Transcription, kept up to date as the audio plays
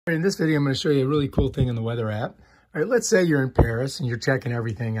In this video, I'm going to show you a really cool thing in the weather app. All right, let's say you're in Paris and you're checking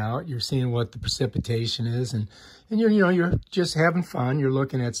everything out. You're seeing what the precipitation is, and you're just having fun. You're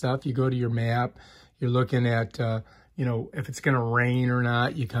looking at stuff. You go to your map. You're looking at if it's going to rain or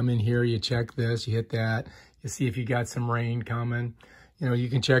not. You come in here. You check this. You hit that. You see if you got some rain coming. You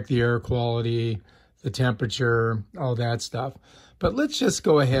can check the air quality, the temperature, all that stuff. But let's just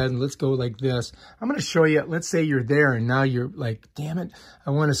go ahead and let's go like this. I'm going to show you, let's say you're there and now you're like, damn it, I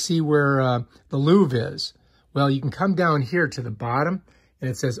want to see where the Louvre is. Well, you can come down here to the bottom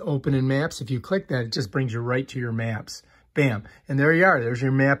and it says open in maps. If you click that, it just brings you right to your maps. Bam. And there you are. There's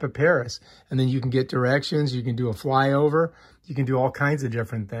your map of Paris. And then you can get directions. You can do a flyover. You can do all kinds of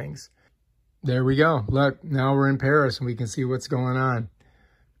different things. There we go. Look, now we're in Paris and we can see what's going on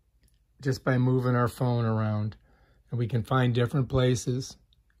just by moving our phone around. And we can find different places.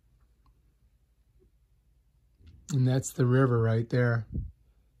 And that's the river right there.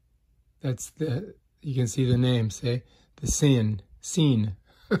 You can see the name, say, the Seine.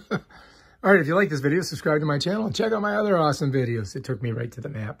 All right, if you like this video, subscribe to my channel and check out my other awesome videos. It took me right to the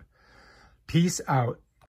map. Peace out.